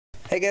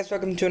Hey guys,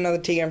 welcome to another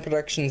TGun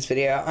Productions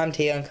video. I'm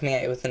TGun coming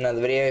at you with another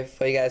video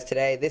for you guys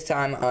today. This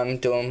time I'm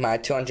doing my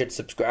 200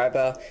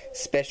 subscriber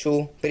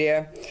special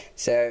video.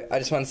 So I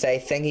just want to say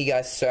thank you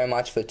guys so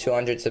much for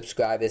 200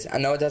 subscribers. I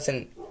know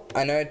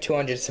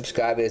 200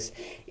 subscribers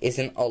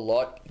isn't a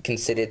lot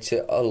considered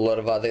to a lot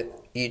of other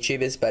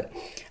YouTubers, but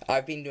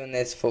I've been doing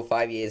this for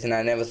 5 years and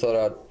I never thought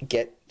I'd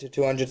get to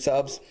 200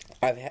 subs.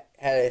 I've had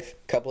a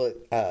couple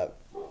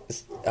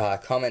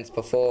of comments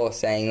before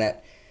saying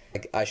that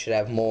I should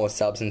have more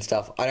subs and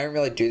stuff. I don't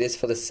really do this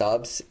for the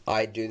subs.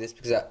 I do this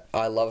because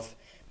I love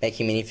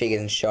making minifigures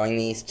and showing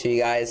these to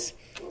you guys.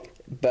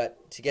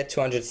 But to get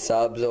 200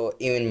 subs or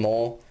even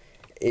more,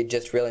 it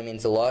just really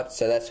means a lot.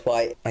 So that's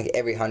why, like,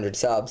 every 100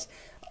 subs,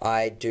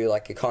 I do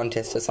like a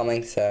contest or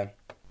something,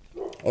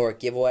 or a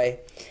giveaway.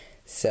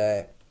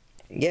 So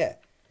yeah,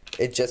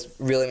 it just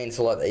really means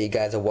a lot that you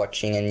guys are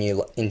watching and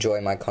you enjoy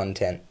my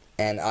content.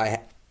 And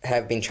I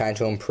have been trying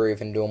to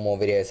improve and do more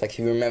videos. Like, if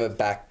you remember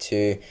back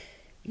to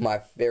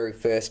my very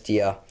first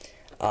year,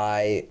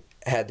 I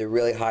had the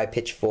really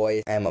high-pitched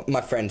voice, and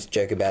my friends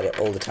joke about it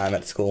all the time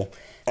at school.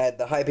 I had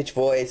the high-pitched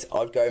voice.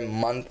 I'd go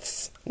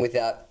months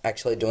without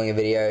actually doing a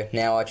video.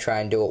 Now I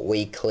try and do it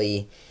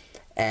weekly,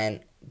 and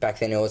back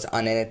then it was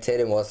unedited.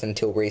 It wasn't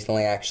until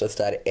recently I actually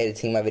started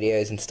editing my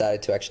videos and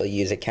started to actually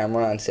use a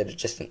camera instead of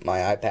just my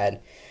iPad.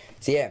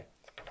 So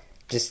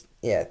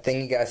yeah,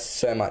 thank you guys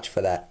so much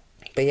for that.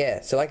 But yeah,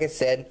 so like I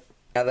said,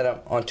 now that I'm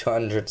on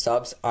 200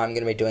 subs, I'm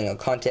going to be doing a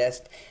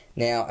contest.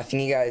 Now, I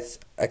think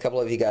a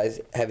couple of you guys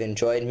have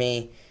enjoyed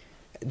me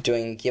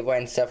doing giveaway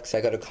and stuff, because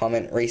I got a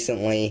comment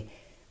recently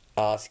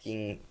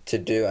asking to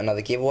do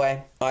another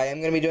giveaway. I am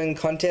going to be doing a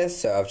contest,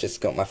 so I've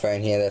just got my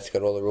phone here that's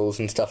got all the rules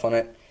and stuff on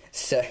it.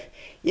 So,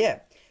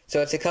 yeah.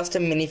 So, it's a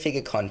custom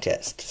minifigure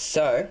contest.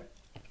 So,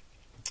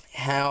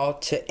 how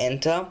to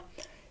enter?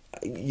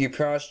 You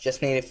pretty much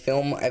just need to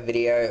film a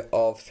video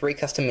of 3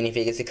 custom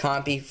minifigures. It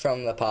can't be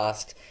from the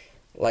past.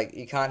 Like,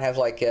 you can't have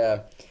like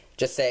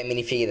just say a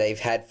minifigure that you've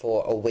had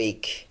for a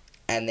week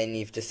and then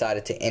you've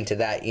decided to enter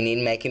that. You need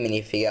to make a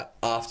minifigure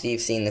after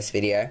you've seen this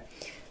video.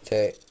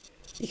 So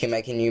you can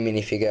make a new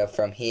minifigure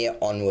from here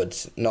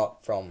onwards,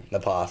 not from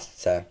the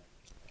past. So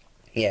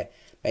yeah,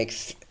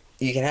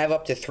 you can have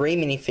up to 3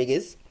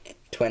 minifigures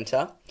to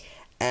enter,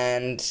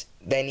 and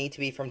they need to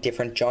be from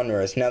different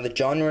genres. Now, the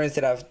genres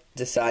that I've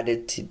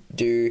decided to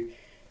do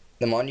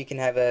them on, you can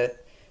have a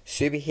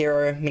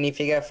superhero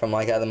minifigure from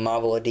like either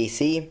Marvel or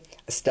DC,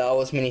 a Star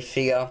Wars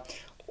minifigure,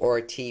 or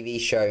a TV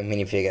show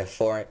minifigure.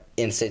 For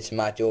instance, you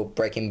might do a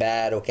Breaking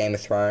Bad or Game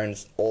of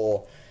Thrones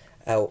or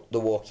The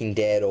Walking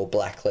Dead or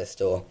Blacklist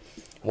or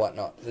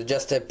whatnot. So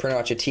just pretty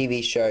much a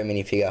TV show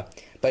minifigure.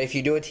 But if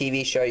you do a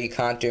TV show, you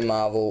can't do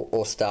Marvel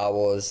or Star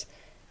Wars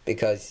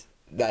because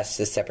that's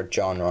a separate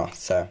genre.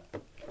 So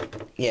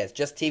yeah, it's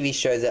just TV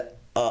shows that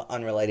are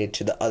unrelated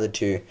to the other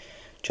 2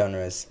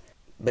 genres.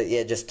 But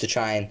yeah, just to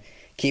try and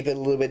keep it a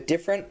little bit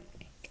different.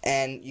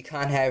 And you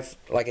can't have,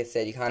 like I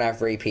said, you can't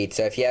have repeats.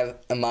 So if you have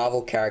a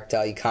Marvel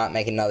character, you can't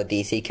make another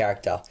DC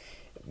character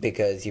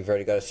because you've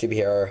already got a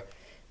superhero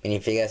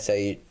minifigure, so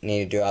you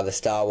need to do either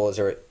Star Wars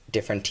or a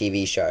different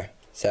TV show.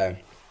 So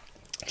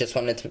just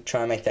wanted to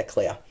try and make that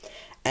clear.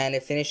 And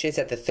it finishes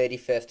at the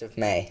 31st of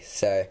May.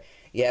 So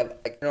you have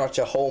like pretty much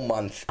a whole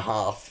month and a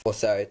half or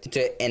so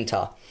to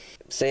enter.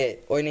 So yeah,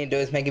 all you need to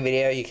do is make a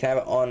video. You can have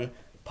it on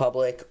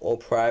public or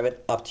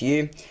private, up to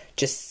you.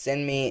 Just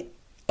send me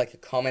like a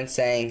comment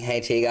saying,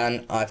 hey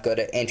TGun, I've got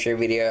an entry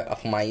video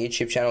up on my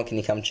YouTube channel, can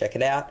you come check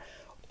it out?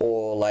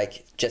 Or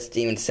like just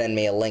even send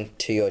me a link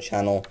to your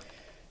channel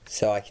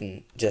so I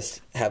can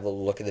just have a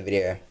look at the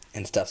video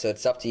and stuff. So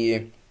it's up to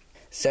you.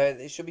 So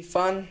this should be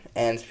fun,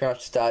 and it's pretty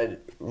much started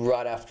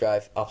right after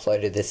I've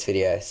uploaded this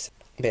video.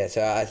 Yeah,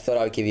 so I thought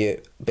I would give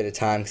you a bit of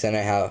time because I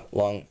know how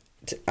long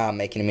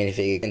making a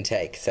minifigure can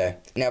take. So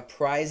now,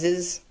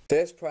 prizes.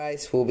 First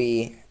prize will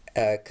be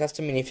a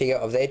custom minifigure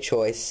of their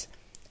choice.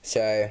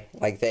 So,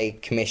 like, they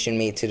commission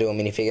me to do a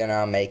minifigure and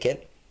I'll make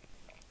it.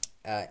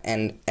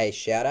 And a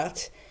shout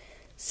out.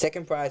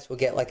 Second prize will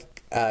get,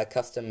 like, a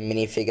custom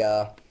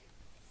minifigure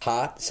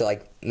part. So,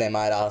 like, they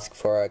might ask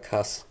for a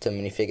custom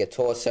minifigure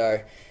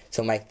torso.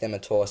 So I'll make them a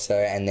torso,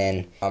 and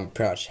then I'm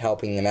pretty much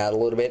helping them out a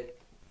little bit.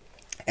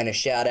 And a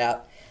shout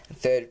out.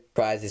 Third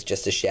prize is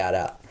just a shout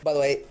out. By the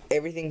way,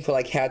 everything for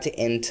like how to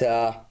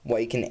enter,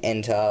 what you can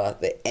enter,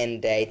 the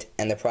end date,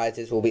 and the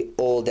prizes will be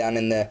all down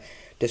in the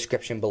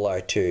description below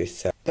too.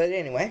 So, but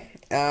anyway,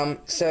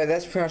 so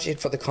that's pretty much it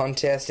for the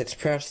contest. It's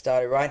pretty much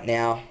started right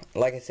now.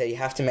 Like I said, you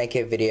have to make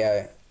a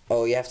video,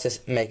 or you have to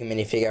make a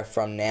minifigure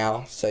from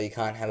now, so you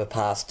can't have a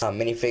past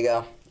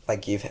minifigure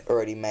like you've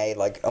already made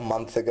like a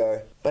month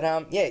ago. But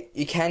yeah,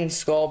 you can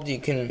sculpt, you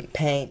can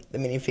paint the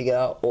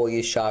minifigure, or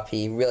use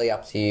Sharpie, really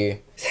up to you.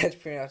 So that's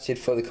pretty much it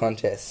for the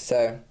contest.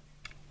 So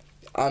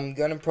I'm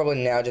gonna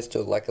probably now just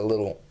do like a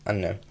little, I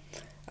don't know,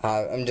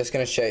 I'm just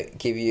going to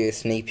give you a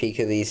sneak peek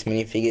of these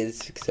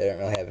minifigures because I don't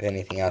really have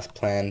anything else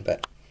planned.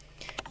 But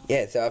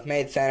yeah, so I've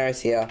made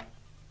Thanos here.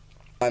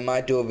 I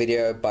might do a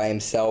video by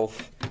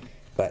himself,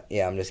 but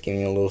yeah, I'm just giving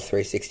you a little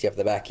 360 off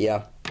the back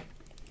here.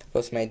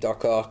 Also made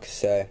Doc Ock,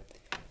 so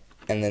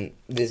And then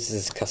this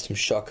is a custom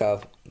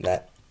shocker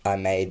that I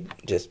made.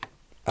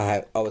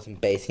 I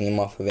wasn't basing him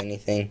off of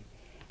anything.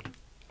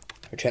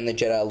 Return the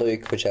Jedi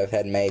Luke, which I've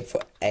had made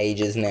for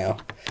ages now.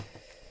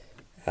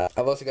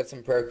 I've also got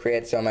some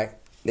Procreate, so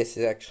this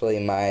is actually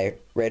my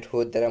Red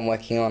Hood that I'm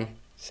working on.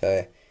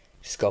 So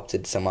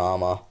sculpted some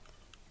armor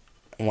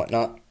and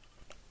whatnot.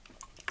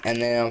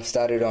 And then I've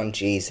started on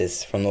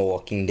Jesus from The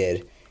Walking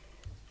Dead.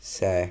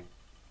 So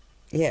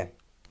yeah,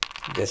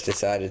 just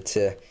decided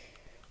to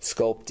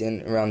sculpt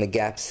in around the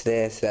gaps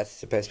there. So that's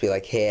supposed to be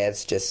like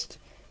hairs, just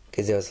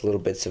because there was little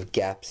bits of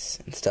gaps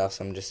and stuff.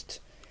 So I'm just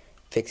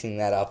fixing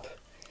that up.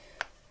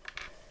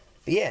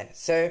 But yeah,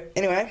 so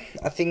anyway,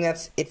 I think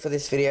that's it for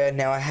this video.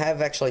 Now I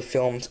have actually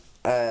filmed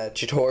a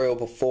tutorial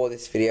before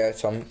this video,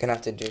 so I'm gonna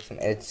have to do some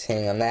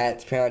editing on that.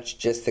 It's pretty much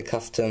just the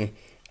custom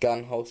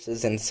gun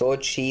holsters and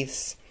sword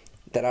sheaths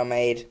that I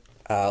made,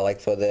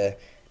 like for the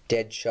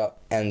Deadshot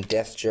and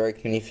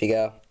Deathstroke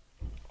minifigure.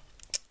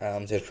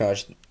 So it's pretty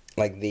much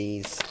like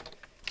these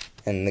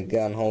and the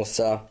gun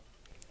holster.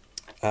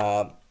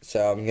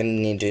 So I'm gonna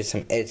need to do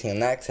some editing on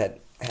that because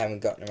I haven't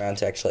gotten around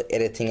to actually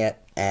editing it,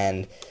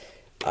 and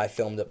I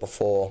filmed it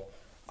before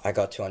I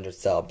got 200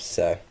 subs,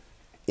 so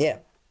yeah.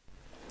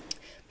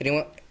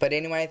 But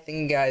anyway, thank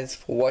you guys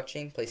for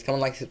watching. Please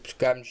comment, like,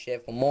 subscribe, and share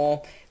for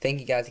more.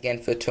 Thank you guys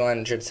again for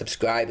 200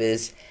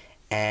 subscribers,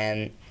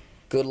 and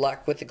good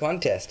luck with the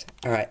contest.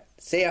 Alright,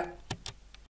 see ya.